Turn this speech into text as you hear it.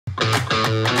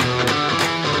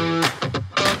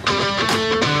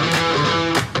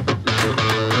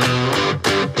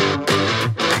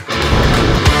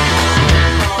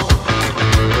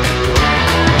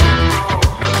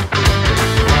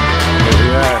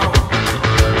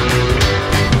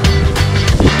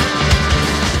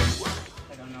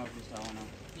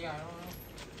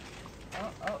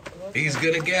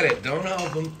gonna get it. Don't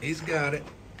help him. He's got it.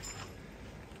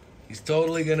 He's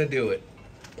totally gonna do it.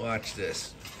 Watch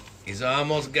this. He's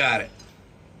almost got it.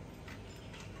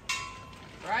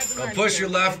 Now push your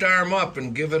left arm up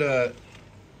and give it a...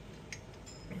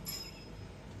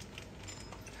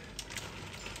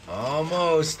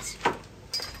 Almost.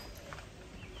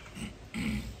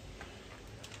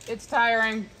 It's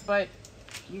tiring, but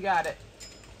you got it.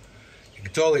 You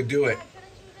can totally do it. Why couldn't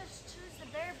you just choose the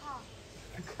bear paw?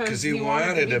 Because he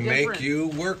wanted to make you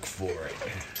work for it.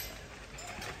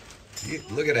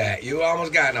 Look at that. You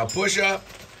almost got it. Now push up.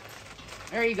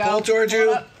 There you go. Pull towards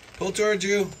you. Up. Pull towards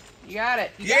you. You got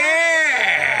it.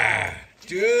 Yeah!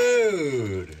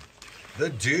 Dude. The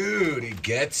dude. He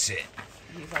gets it.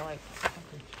 He's all like...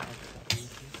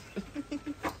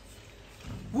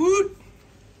 Woot!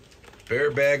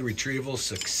 Bear bag retrieval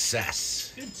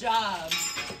success. Good job.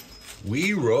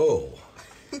 We roll.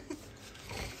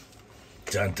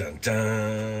 Dun dun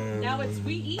dun. Now it's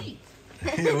we eat.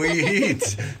 We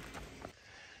eat.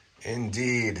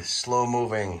 Indeed, slow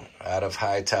moving out of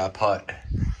High Top Hut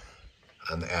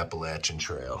on the Appalachian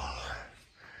Trail.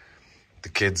 The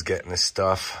kid's getting his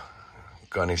stuff.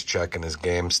 Gunny's checking his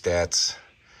game stats.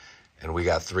 And we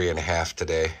got 3.5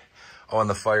 today. Oh, in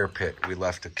the fire pit, we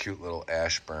left a cute little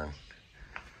ash burn.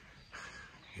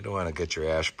 You don't want to get your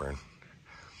ash burn.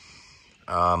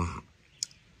 And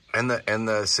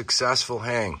the successful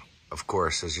hang, of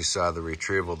course, as you saw the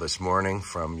retrieval this morning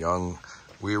from young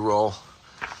We Roll.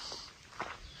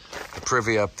 The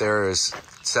privy up there is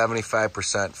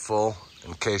 75% full,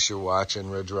 in case you're watching,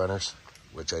 Ridge Runners,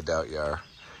 which I doubt you are.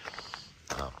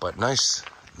 But nice.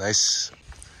 It's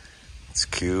a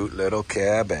cute little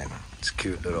cabin. It's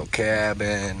got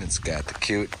the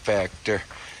cute factor.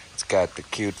 It's got the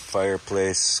cute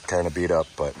fireplace. Kind of beat up,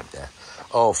 but yeah.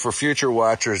 Oh, for future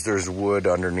watchers, there's wood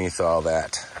underneath all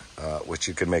that, which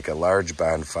you can make a large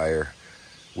bonfire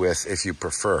with if you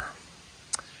prefer.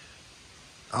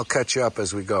 I'll catch you up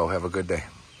as we go. Have a good day.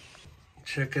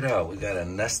 Check it out. We got a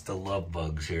nest of love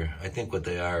bugs here. I think what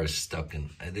they are is stuck in.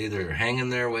 They're either hanging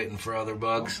there waiting for other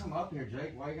bugs. Don't come up here,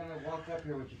 Jake. Why are you going to walk up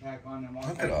here with your pack on and walk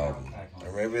Look at all of them.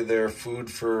 Or maybe they're food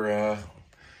for,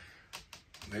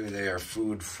 maybe they are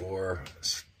food for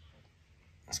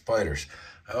spiders.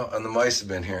 Oh, and the mice have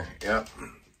been here. Yep,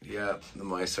 the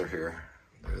mice are here.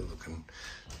 They're looking.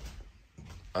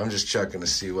 I'm just checking to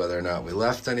see whether or not we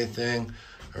left anything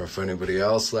or if anybody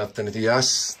else left anything.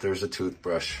 Yes, there's a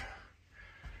toothbrush.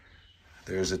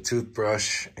 There's a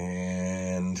toothbrush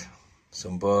and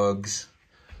some bugs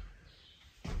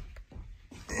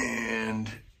and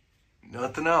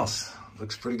nothing else.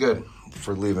 Looks pretty good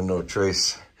for leaving no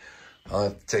trace. I'll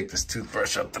have to take this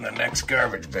toothbrush up to the next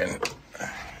garbage bin.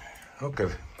 Okay.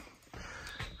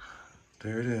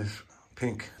 There it is.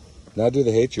 Pink. Now do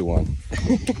the hate you one.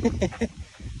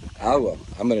 I will.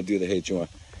 I'm going to do the hate you one.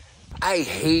 I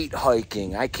hate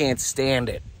hiking. I can't stand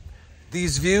it.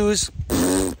 These views,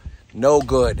 no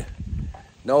good.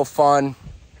 No fun.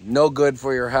 No good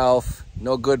for your health.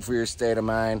 No good for your state of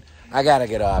mind. I got to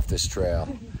get off this trail.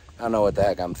 I don't know what the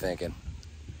heck I'm thinking.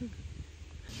 You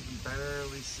can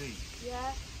barely see. Yeah.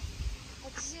 I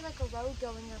can see like a road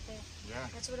going up there. Yeah.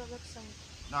 That's what it looks like.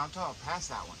 No, I'm talking past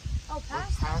that one. Oh,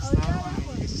 past Past that? that Oh, yeah, one, that you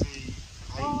one. can see,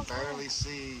 I Oh, can barely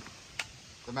see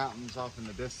the mountains off in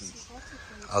the distance.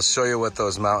 I'll show you what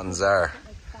those mountains are.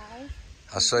 Like 5.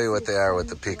 I'll show you what they are with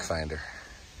the peak finder.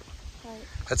 Right.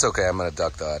 That's okay. I'm going to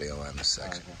duck the audio on this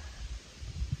section.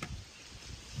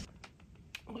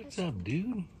 What's up,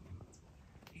 dude?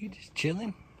 You just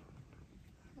chilling?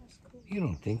 That's cool. You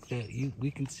don't think that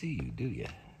we can see you, do you?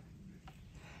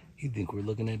 You think we're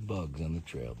looking at bugs on the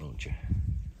trail, don't you?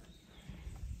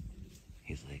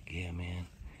 He's like, yeah, man,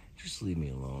 just leave me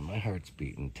alone. My heart's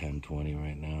beating 10:20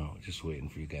 right now, just waiting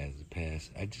for you guys to pass.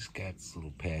 I just got this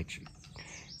little patch of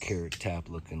carrot top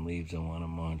looking leaves I want to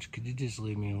munch. Could you just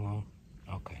leave me alone?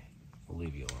 Okay, we'll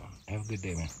leave you alone. Have a good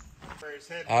day, man.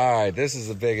 All right, this is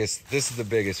the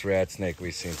biggest rat snake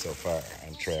we've seen so far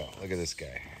on trail. Look at this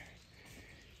guy.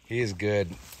 He is good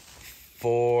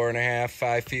 4.5,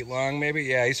 5 feet long, maybe.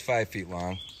 Yeah, he's 5 feet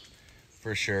long,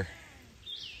 for sure.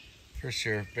 For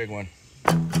sure, big one.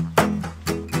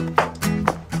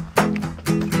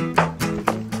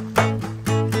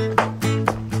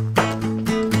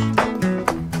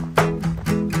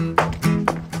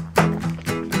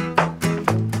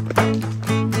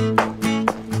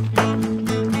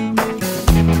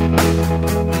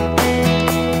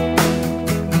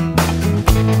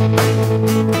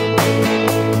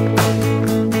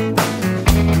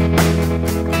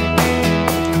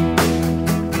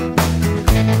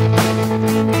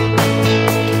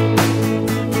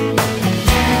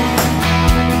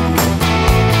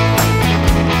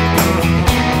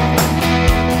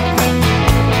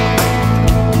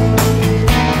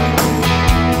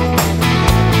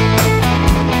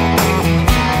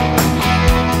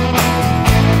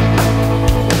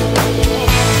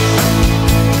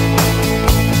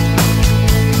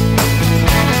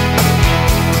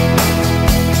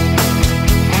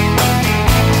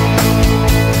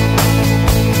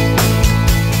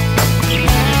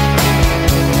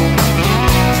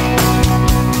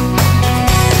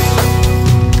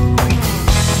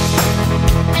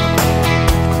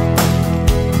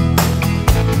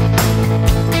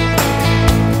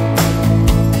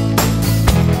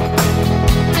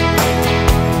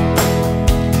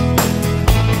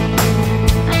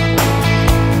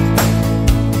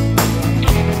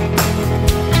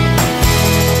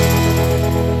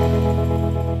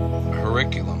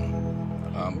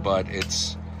 but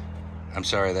I'm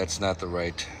sorry, that's not the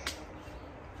right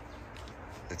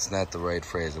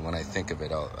phrase. And when I think of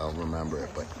it, I'll remember it.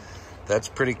 But that's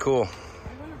pretty cool. I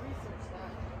want to research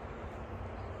that.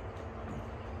 The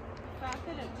fact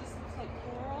that it just looks like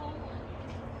coral.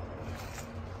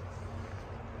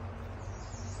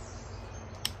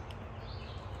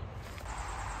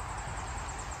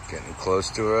 Getting close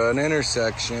to an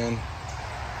intersection.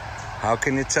 How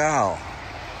can you tell?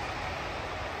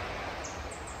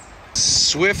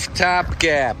 Swift Top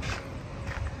Gap.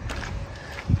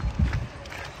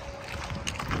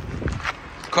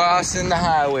 Crossing the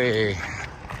highway.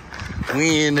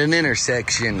 We in an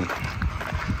intersection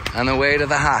on the way to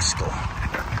the hostel.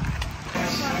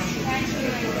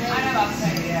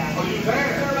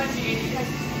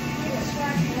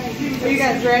 Are you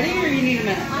guys ready or you need a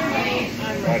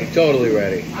minute? Ready. Totally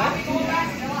ready.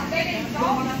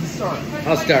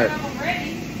 I'll start.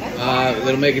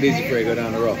 It'll make it easy for you to go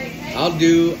down the road. I'll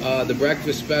do the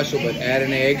breakfast special, but add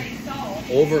an egg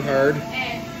over hard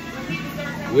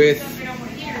with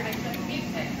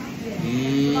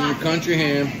country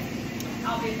ham.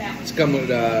 It's come with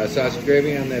sausage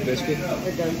gravy on that biscuit?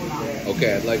 It does not.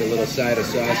 Okay, I'd like a little side of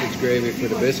sausage gravy for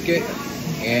the biscuit.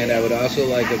 And I would also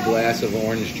like a glass of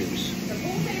orange juice.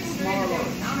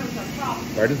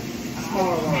 Pardon?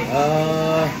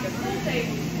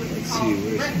 Let's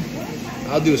see.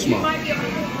 I'll do a small. I'm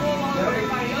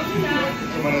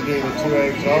going to do the 2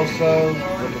 eggs also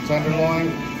with the tenderloin.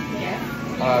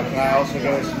 Can I also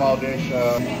get a small dish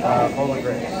of Poland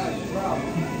grapes?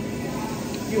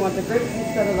 You want the grits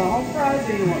instead of the home fries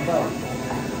or you want both?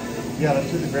 Yeah, let's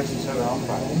do the grits instead of the home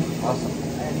fries. Awesome.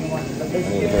 And you want the I need a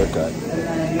biscuit? haircut. And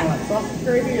then you want sausage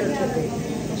gravy or chicken?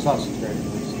 Sausage gravy,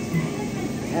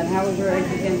 please. And how was your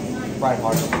eggs again? Fried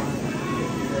hard.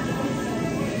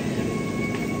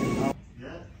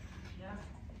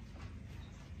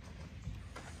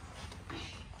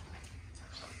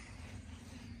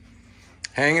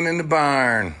 Hanging in the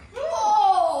barn.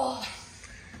 Oh!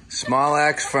 Small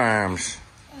Axe Farms.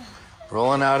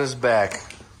 Rolling out his back.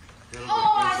 There's a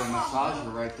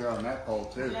massager right there on that pole,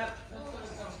 too.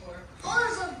 Oh,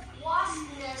 there's a wasp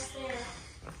nest there.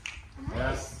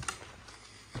 Yes.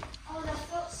 Oh, that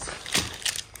feels so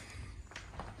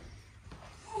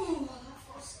Ooh, that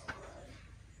feels so good.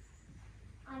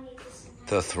 I need this in my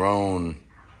The throne.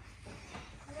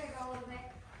 I gotta go a little bit.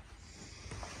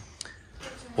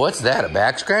 What's that, a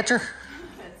back scratcher?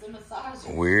 It's a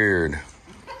massager. Weird.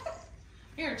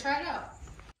 Here, try it out.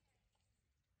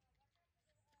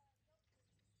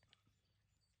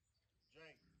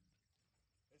 Jake,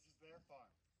 this is their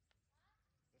farm.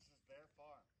 This is their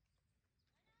farm.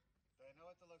 They know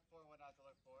what to look for and what not to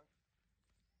look for.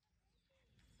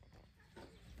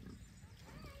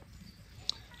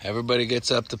 Everybody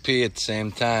gets up to pee at the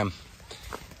same time.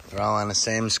 They're all on the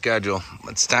same schedule.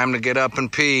 It's time to get up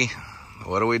and pee.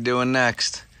 What are we doing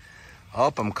next?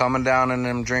 Oh, I'm coming down and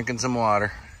I'm drinking some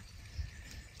water.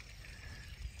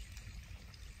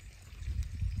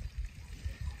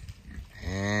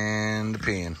 And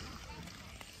peeing.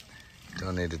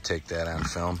 Don't need to take that on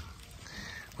film.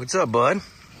 What's up, bud?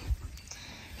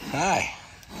 Hi.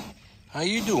 How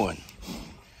you doing?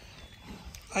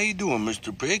 How you doing,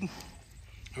 Mr. Pig?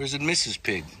 Or is it Mrs.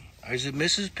 Pig? Or is it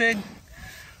Mrs. Pig?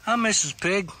 I'm Mrs.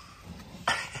 Pig.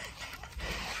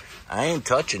 I ain't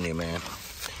touching you, man.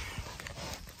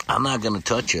 I'm not gonna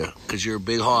touch you because you're a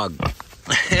big hog.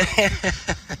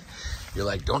 You're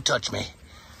like, don't touch me.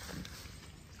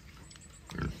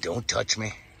 Don't touch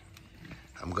me.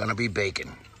 I'm gonna be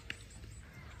bacon.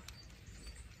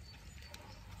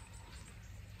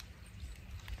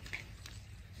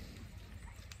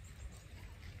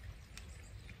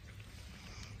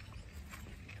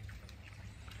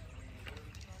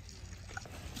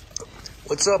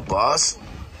 What's up, boss?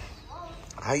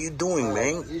 How you doing,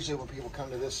 man? Usually when people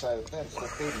come to this side of the fence, they're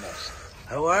feeding us.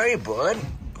 How are you, bud?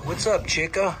 What's up,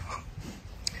 Chica?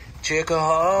 Chica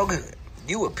hog?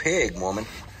 You a pig, woman.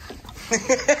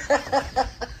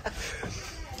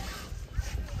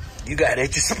 You got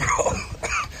itches, bro.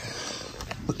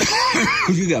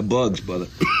 You got bugs, brother.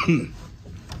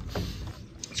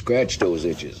 Scratch those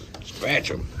itches. Scratch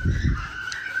them.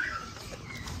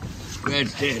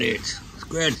 Scratch that itch.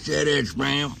 Scratch that itch,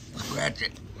 man. Scratch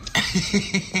it.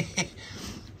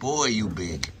 Boy, you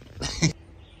big.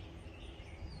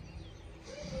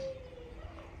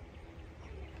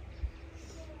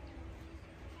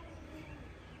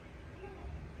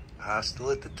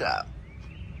 Hostel at the top.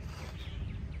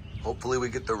 Hopefully we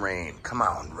get the rain. Come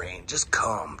on, rain. Just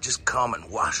come. Just come and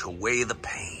wash away the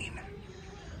pain.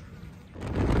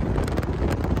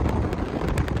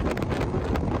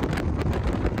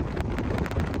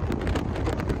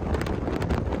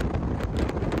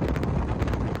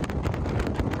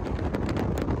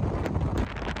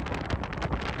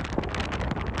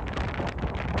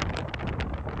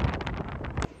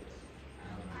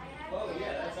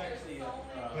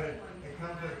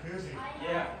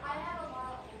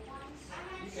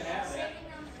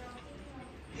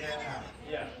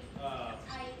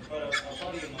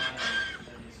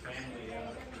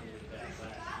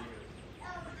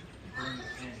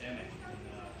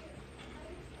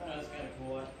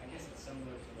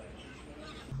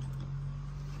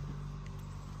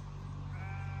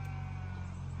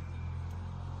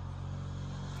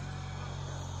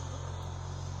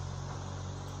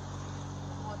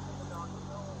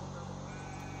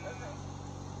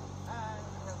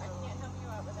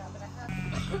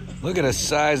 Look at the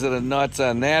size of the nuts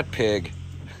on that pig.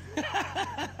 You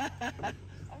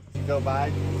go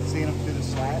by, seeing them through the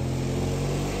slat.